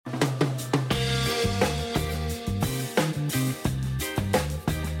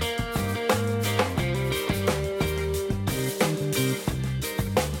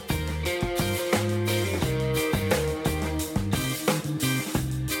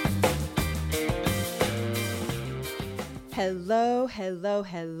Hello, hello,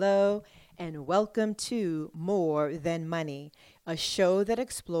 hello, and welcome to More Than Money, a show that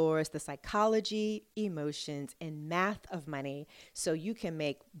explores the psychology, emotions, and math of money so you can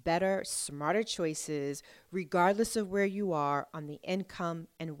make better, smarter choices regardless of where you are on the income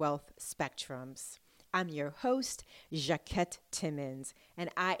and wealth spectrums. I'm your host, Jacquette Timmons, and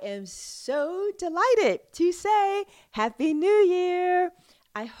I am so delighted to say Happy New Year!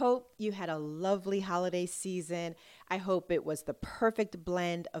 I hope you had a lovely holiday season. I hope it was the perfect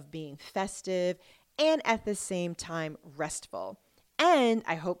blend of being festive and at the same time restful. And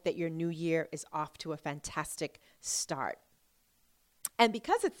I hope that your new year is off to a fantastic start. And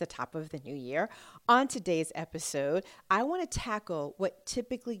because it's the top of the new year, on today's episode, I want to tackle what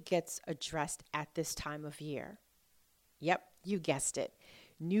typically gets addressed at this time of year. Yep, you guessed it.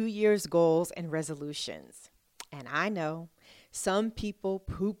 New Year's goals and resolutions. And I know some people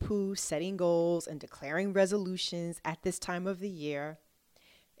poo-poo setting goals and declaring resolutions at this time of the year.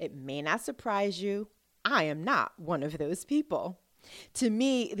 It may not surprise you. I am not one of those people. To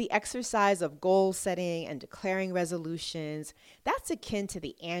me, the exercise of goal setting and declaring resolutions, that's akin to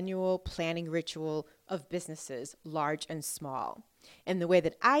the annual planning ritual of businesses, large and small. And the way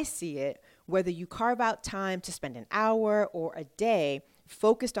that I see it, whether you carve out time to spend an hour or a day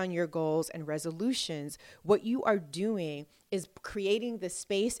focused on your goals and resolutions, what you are doing is creating the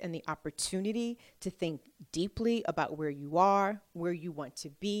space and the opportunity to think deeply about where you are, where you want to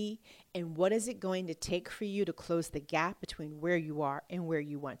be, and what is it going to take for you to close the gap between where you are and where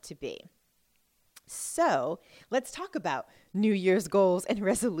you want to be. So let's talk about New Year's goals and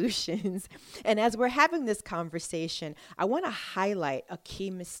resolutions. And as we're having this conversation, I want to highlight a key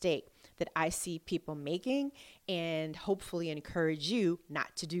mistake that I see people making and hopefully encourage you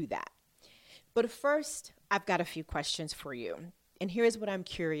not to do that. But first, I've got a few questions for you. And here's what I'm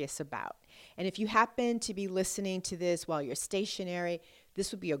curious about. And if you happen to be listening to this while you're stationary,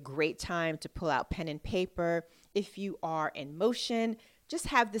 this would be a great time to pull out pen and paper. If you are in motion, just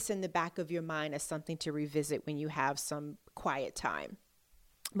have this in the back of your mind as something to revisit when you have some quiet time.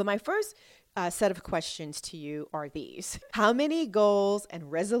 But my first set of questions to you are these. How many goals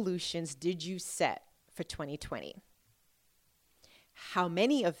and resolutions did you set for 2020? How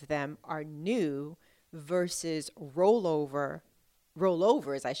many of them are new versus rollovers,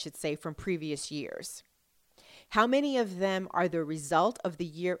 I should say, from previous years? How many of them are the result of the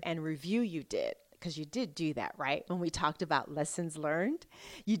year-end review you did? Because you did do that, right? When we talked about lessons learned,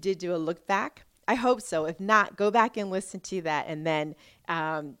 you did do a look back. I hope so. If not, go back and listen to that and then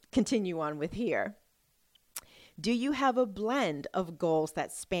continue on with here. Do you have a blend of goals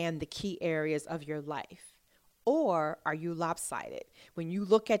that span the key areas of your life? Or are you lopsided? When you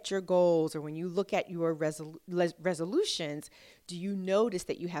look at your goals or when you look at your resolutions, do you notice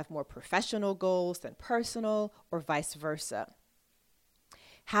that you have more professional goals than personal or vice versa?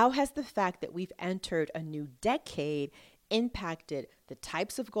 How has the fact that we've entered a new decade impacted the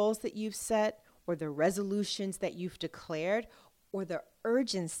types of goals that you've set or the resolutions that you've declared or the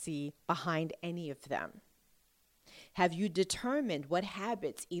urgency behind any of them? Have you determined what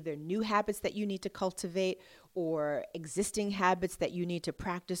habits, either new habits that you need to cultivate or existing habits that you need to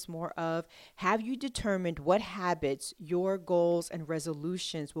practice more of? Have you determined what habits your goals and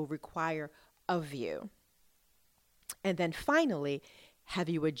resolutions will require of you? And then finally, have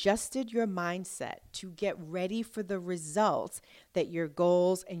you adjusted your mindset to get ready for the results that your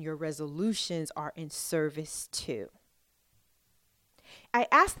goals and your resolutions are in service to? I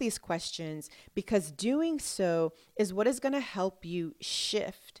ask these questions because doing so is what is going to help you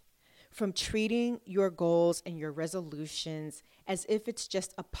shift from treating your goals and your resolutions as if it's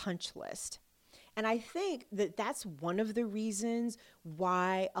just a punch list. And I think that that's one of the reasons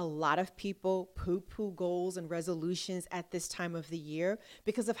why a lot of people poo-poo goals and resolutions at this time of the year,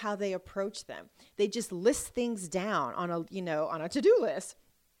 because of how they approach them. They just list things down on a to-do list.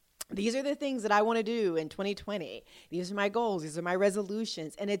 These are the things that I want to do in 2020. These are my goals. These are my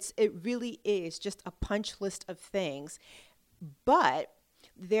resolutions. And it really is just a punch list of things. But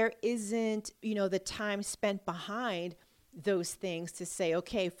there isn't, the time spent behind those things to say,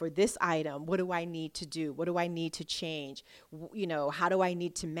 okay, for this item, what do I need to do? What do I need to change? How do I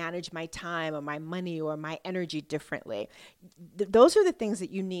need to manage my time or my money or my energy differently? Those are the things that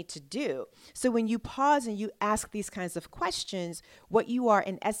you need to do. So when you pause and you ask these kinds of questions, what you are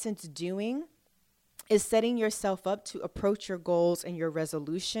in essence doing is setting yourself up to approach your goals and your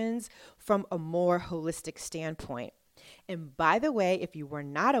resolutions from a more holistic standpoint. And by the way, if you were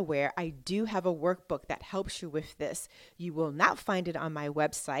not aware, I do have a workbook that helps you with this. You will not find it on my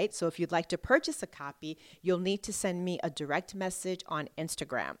website. So if you'd like to purchase a copy, you'll need to send me a direct message on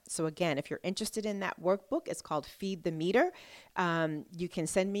Instagram. So again, if you're interested in that workbook, it's called Feed the Meter. You can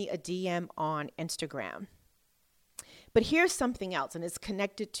send me a DM on Instagram. But here's something else, and it's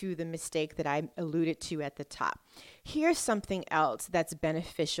connected to the mistake that I alluded to at the top. Here's something else that's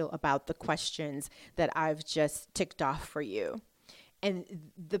beneficial about the questions that I've just ticked off for you.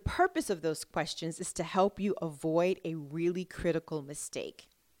 And the purpose of those questions is to help you avoid a really critical mistake.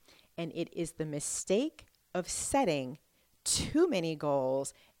 And it is the mistake of setting too many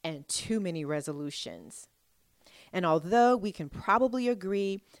goals and too many resolutions. And although we can probably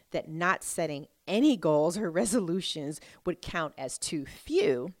agree that not setting any goals or resolutions would count as too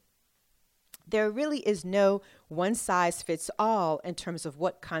few, there really is no one size fits all in terms of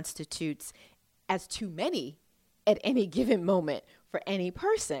what constitutes as too many at any given moment for any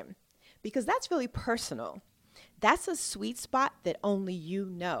person, because that's really personal. That's a sweet spot that only you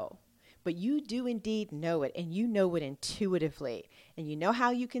know. But you do indeed know it, and you know it intuitively. And you know how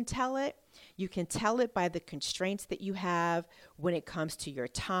you can tell it? You can tell it by the constraints that you have when it comes to your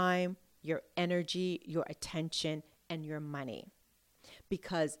time, your energy, your attention, and your money.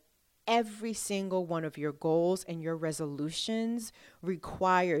 Because every single one of your goals and your resolutions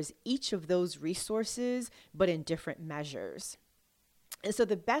requires each of those resources, but in different measures. And so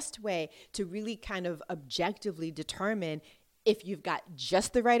the best way to really kind of objectively determine if you've got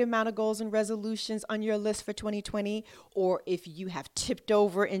just the right amount of goals and resolutions on your list for 2020, or if you have tipped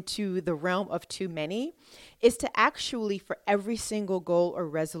over into the realm of too many, is to actually, for every single goal or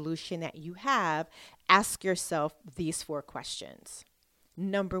resolution that you have, ask yourself these 4 questions.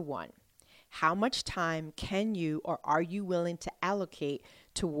 Number 1, how much time can you or are you willing to allocate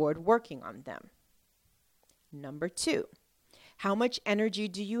toward working on them? Number 2, how much energy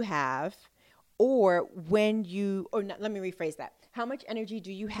do you have? Or when you, or not, let me rephrase that. How much energy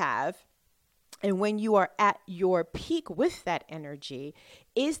do you have? And when you are at your peak with that energy,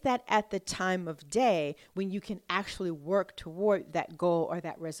 is that at the time of day when you can actually work toward that goal or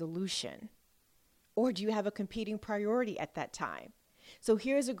that resolution? Or do you have a competing priority at that time? So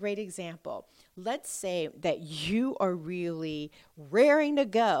here's a great example. Let's say that you are really raring to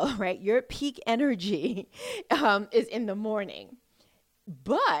go, right? Your peak energy is in the morning,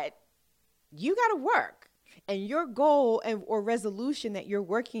 but you got to work, and your goal or resolution that you're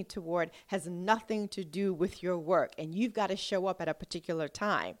working toward has nothing to do with your work, and you've got to show up at a particular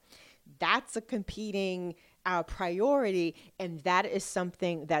time. That's a competing priority, and that is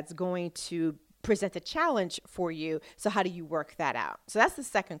something that's going to present a challenge for you. So how do you work that out? So that's the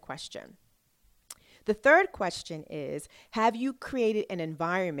second question. The third question is, have you created an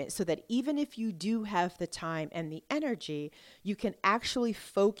environment so that even if you do have the time and the energy, you can actually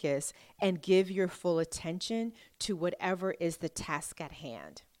focus and give your full attention to whatever is the task at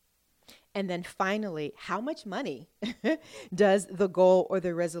hand? And then finally, how much money does the goal or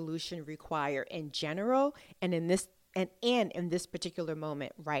the resolution require in general and in this particular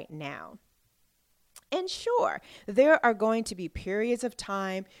moment right now? And sure, there are going to be periods of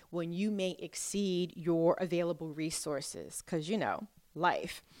time when you may exceed your available resources because,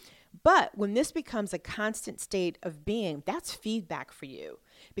 life. But when this becomes a constant state of being, that's feedback for you,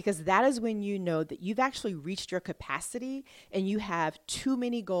 because that is when you know that you've actually reached your capacity and you have too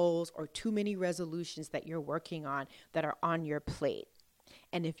many goals or too many resolutions that you're working on that are on your plate.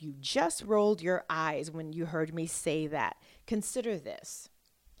 And if you just rolled your eyes when you heard me say that, consider this.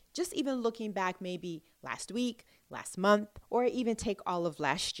 Just even looking back maybe last week, last month, or even take all of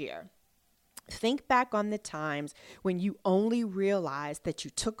last year. Think back on the times when you only realized that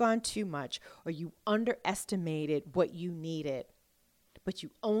you took on too much or you underestimated what you needed, but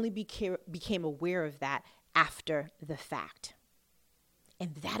you only became aware of that after the fact.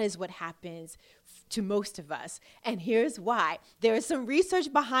 And that is what happens to most of us. And here's why. There is some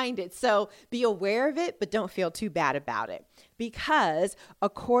research behind it. So be aware of it, but don't feel too bad about it. Because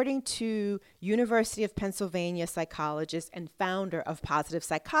according to University of Pennsylvania psychologist and founder of positive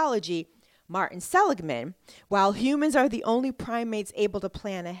psychology, Martin Seligman, while humans are the only primates able to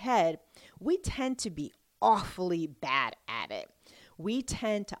plan ahead, we tend to be awfully bad at it. We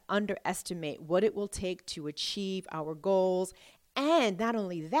tend to underestimate what it will take to achieve our goals. And not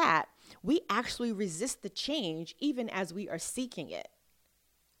only that, we actually resist the change even as we are seeking it.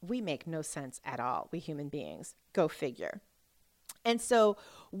 We make no sense at all, we human beings. Go figure. And so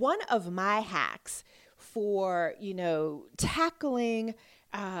one of my hacks for, tackling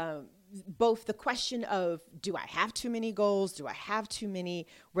both the question of, do I have too many goals? Do I have too many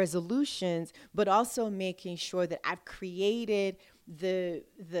resolutions? But also making sure that I've created the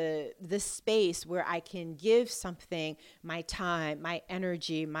space where I can give something my time, my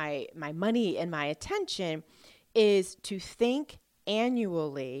energy, my money, and my attention, is to think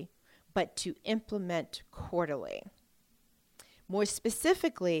annually, but to implement quarterly. More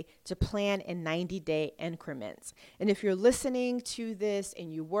specifically, to plan in 90-day increments. And if you're listening to this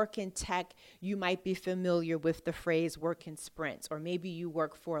and you work in tech, you might be familiar with the phrase work in sprints, or maybe you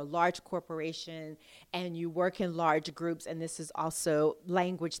work for a large corporation and you work in large groups, and this is also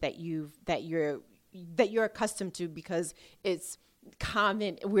language that you're accustomed to because it's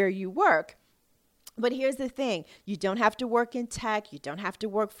common where you work. But here's the thing, you don't have to work in tech, you don't have to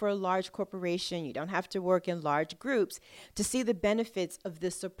work for a large corporation, you don't have to work in large groups to see the benefits of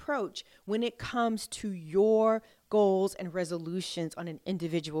this approach when it comes to your goals and resolutions on an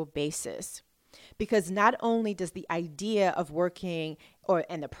individual basis. Because not only does the idea of working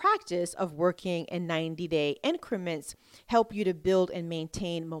and the practice of working in 90-day increments help you to build and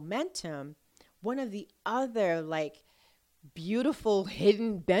maintain momentum, one of the other beautiful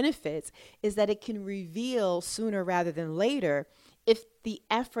hidden benefits is that it can reveal sooner rather than later if the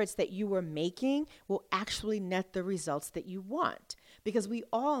efforts that you were making will actually net the results that you want. Because we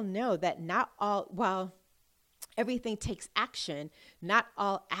all know that while everything takes action, not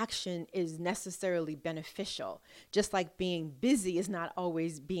all action is necessarily beneficial. Just like being busy is not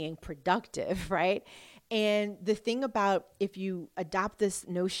always being productive, right? And the thing about, if you adopt this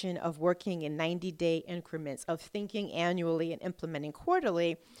notion of working in 90-day increments, of thinking annually and implementing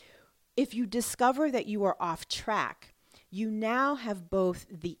quarterly, if you discover that you are off track, you now have both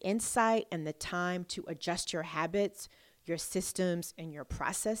the insight and the time to adjust your habits, your systems, and your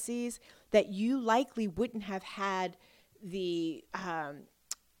processes that you likely wouldn't have had the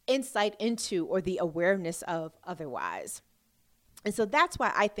insight into or the awareness of otherwise. And so that's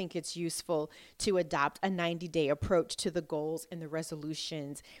why I think it's useful to adopt a 90-day approach to the goals and the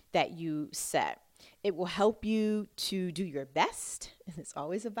resolutions that you set. It will help you to do your best, and it's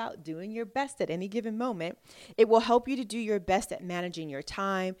always about doing your best at any given moment. It will help you to do your best at managing your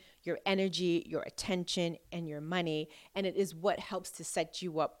time, your energy, your attention, and your money. And it is what helps to set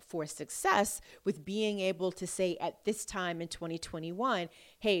you up for success with being able to say at this time in 2021,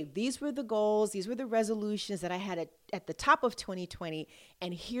 hey, these were the goals, these were the resolutions that I had at the top of 2020,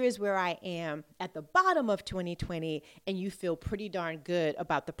 and here's where I am at the bottom of 2020, and you feel pretty darn good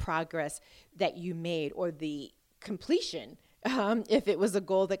about the progress that you made, or the completion, if it was a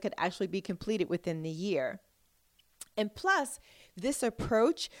goal that could actually be completed within the year. And plus, this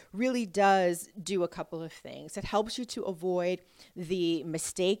approach really does do a couple of things. It helps you to avoid the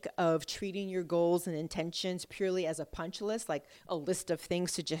mistake of treating your goals and intentions purely as a punch list, like a list of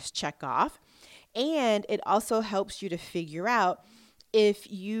things to just check off. And it also helps you to figure out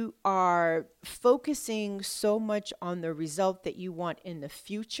if you are focusing so much on the result that you want in the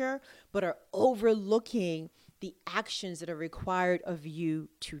future, but are overlooking the actions that are required of you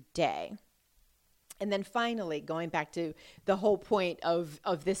today. And then finally, going back to the whole point of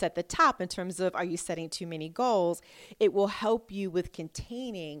this at the top in terms of, are you setting too many goals? It will help you with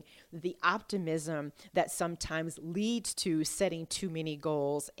containing the optimism that sometimes leads to setting too many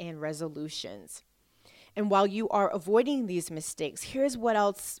goals and resolutions. And while you are avoiding these mistakes, here's what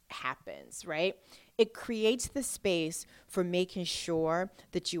else happens, right? It creates the space for making sure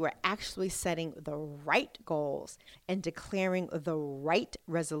that you are actually setting the right goals and declaring the right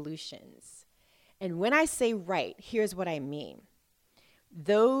resolutions. And when I say right, here's what I mean.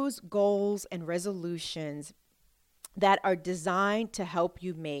 Those goals and resolutions that are designed to help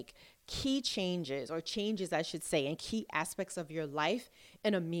you make key changes, or changes, I should say, in key aspects of your life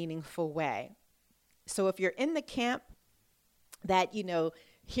in a meaningful way. So if you're in the camp that,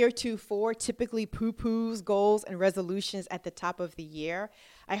 heretofore typically poo-poos goals and resolutions at the top of the year,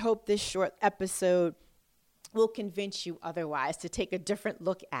 I hope this short episode will convince you otherwise, to take a different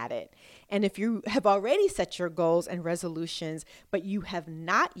look at it. And if you have already set your goals and resolutions, but you have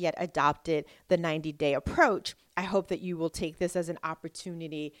not yet adopted the 90-day approach, I hope that you will take this as an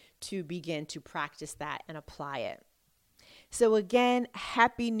opportunity to begin to practice that and apply it. So again,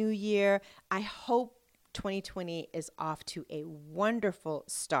 Happy New Year. I hope 2020 is off to a wonderful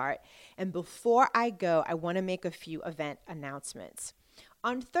start. And before I go, I want to make a few event announcements.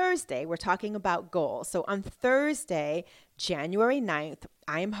 On Thursday, we're talking about goals. So on Thursday, January 9th,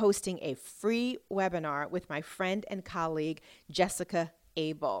 I am hosting a free webinar with my friend and colleague, Jessica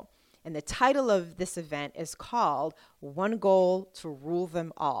Abel. And the title of this event is called One Goal to Rule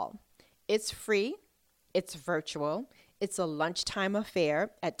Them All. It's free, it's virtual, It's a lunchtime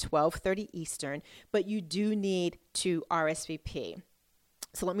affair at 12:30 Eastern, but you do need to RSVP.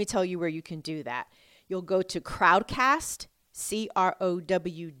 So let me tell you where you can do that. You'll go to Crowdcast,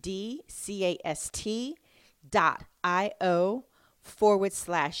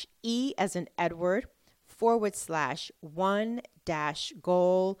 crowdcast.io/E as in Edward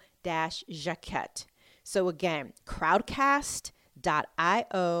 /1-goal-jaquette. So again,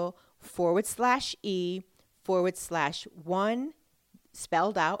 crowdcast.io/E/1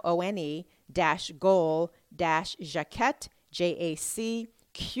 spelled out ONE -goal-jaquette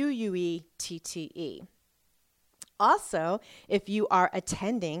JACQUETTE. Also, if you are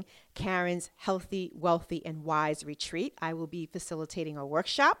attending Karen's Healthy, Wealthy, and Wise retreat, I will be facilitating a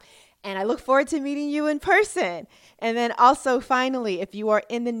workshop, and I look forward to meeting you in person. And then also, finally, if you are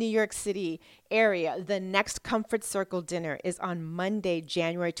in the New York City area, the next Comfort Circle dinner is on Monday,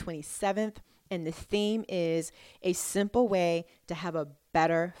 January 27th, and the theme is a simple way to have a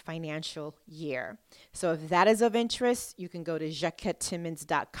better financial year. So if that is of interest, you can go to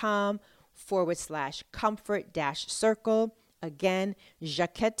JaquetteTimmons.com/comfort-circle. Again,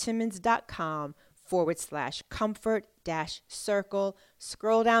 JaquetteTimmons.com/comfort-circle.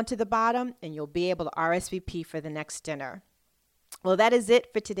 Scroll down to the bottom and you'll be able to RSVP for the next dinner. Well, that is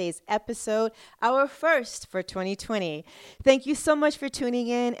it for today's episode, our first for 2020. Thank you so much for tuning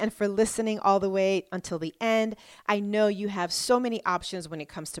in and for listening all the way until the end. I know you have so many options when it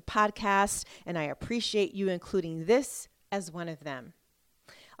comes to podcasts, and I appreciate you including this as one of them.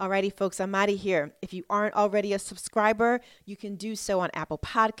 Alrighty, folks, I'm out of here. If you aren't already a subscriber, you can do so on Apple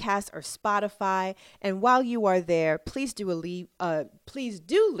Podcasts or Spotify. And while you are there, please do leave a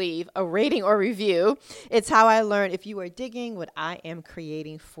rating or review. It's how I learn if you are digging what I am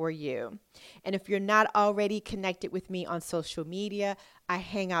creating for you. And if you're not already connected with me on social media, I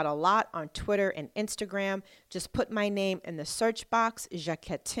hang out a lot on Twitter and Instagram. Just put my name in the search box,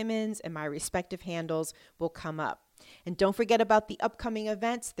 Jaquette Timmons, and my respective handles will come up. And don't forget about the upcoming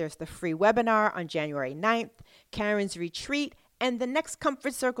events. There's the free webinar on January 9th, Karen's retreat, and the next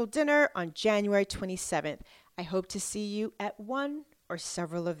Comfort Circle dinner on January 27th. I hope to see you at one or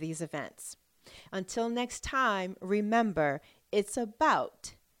several of these events. Until next time, remember, it's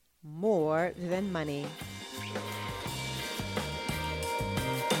about more than money.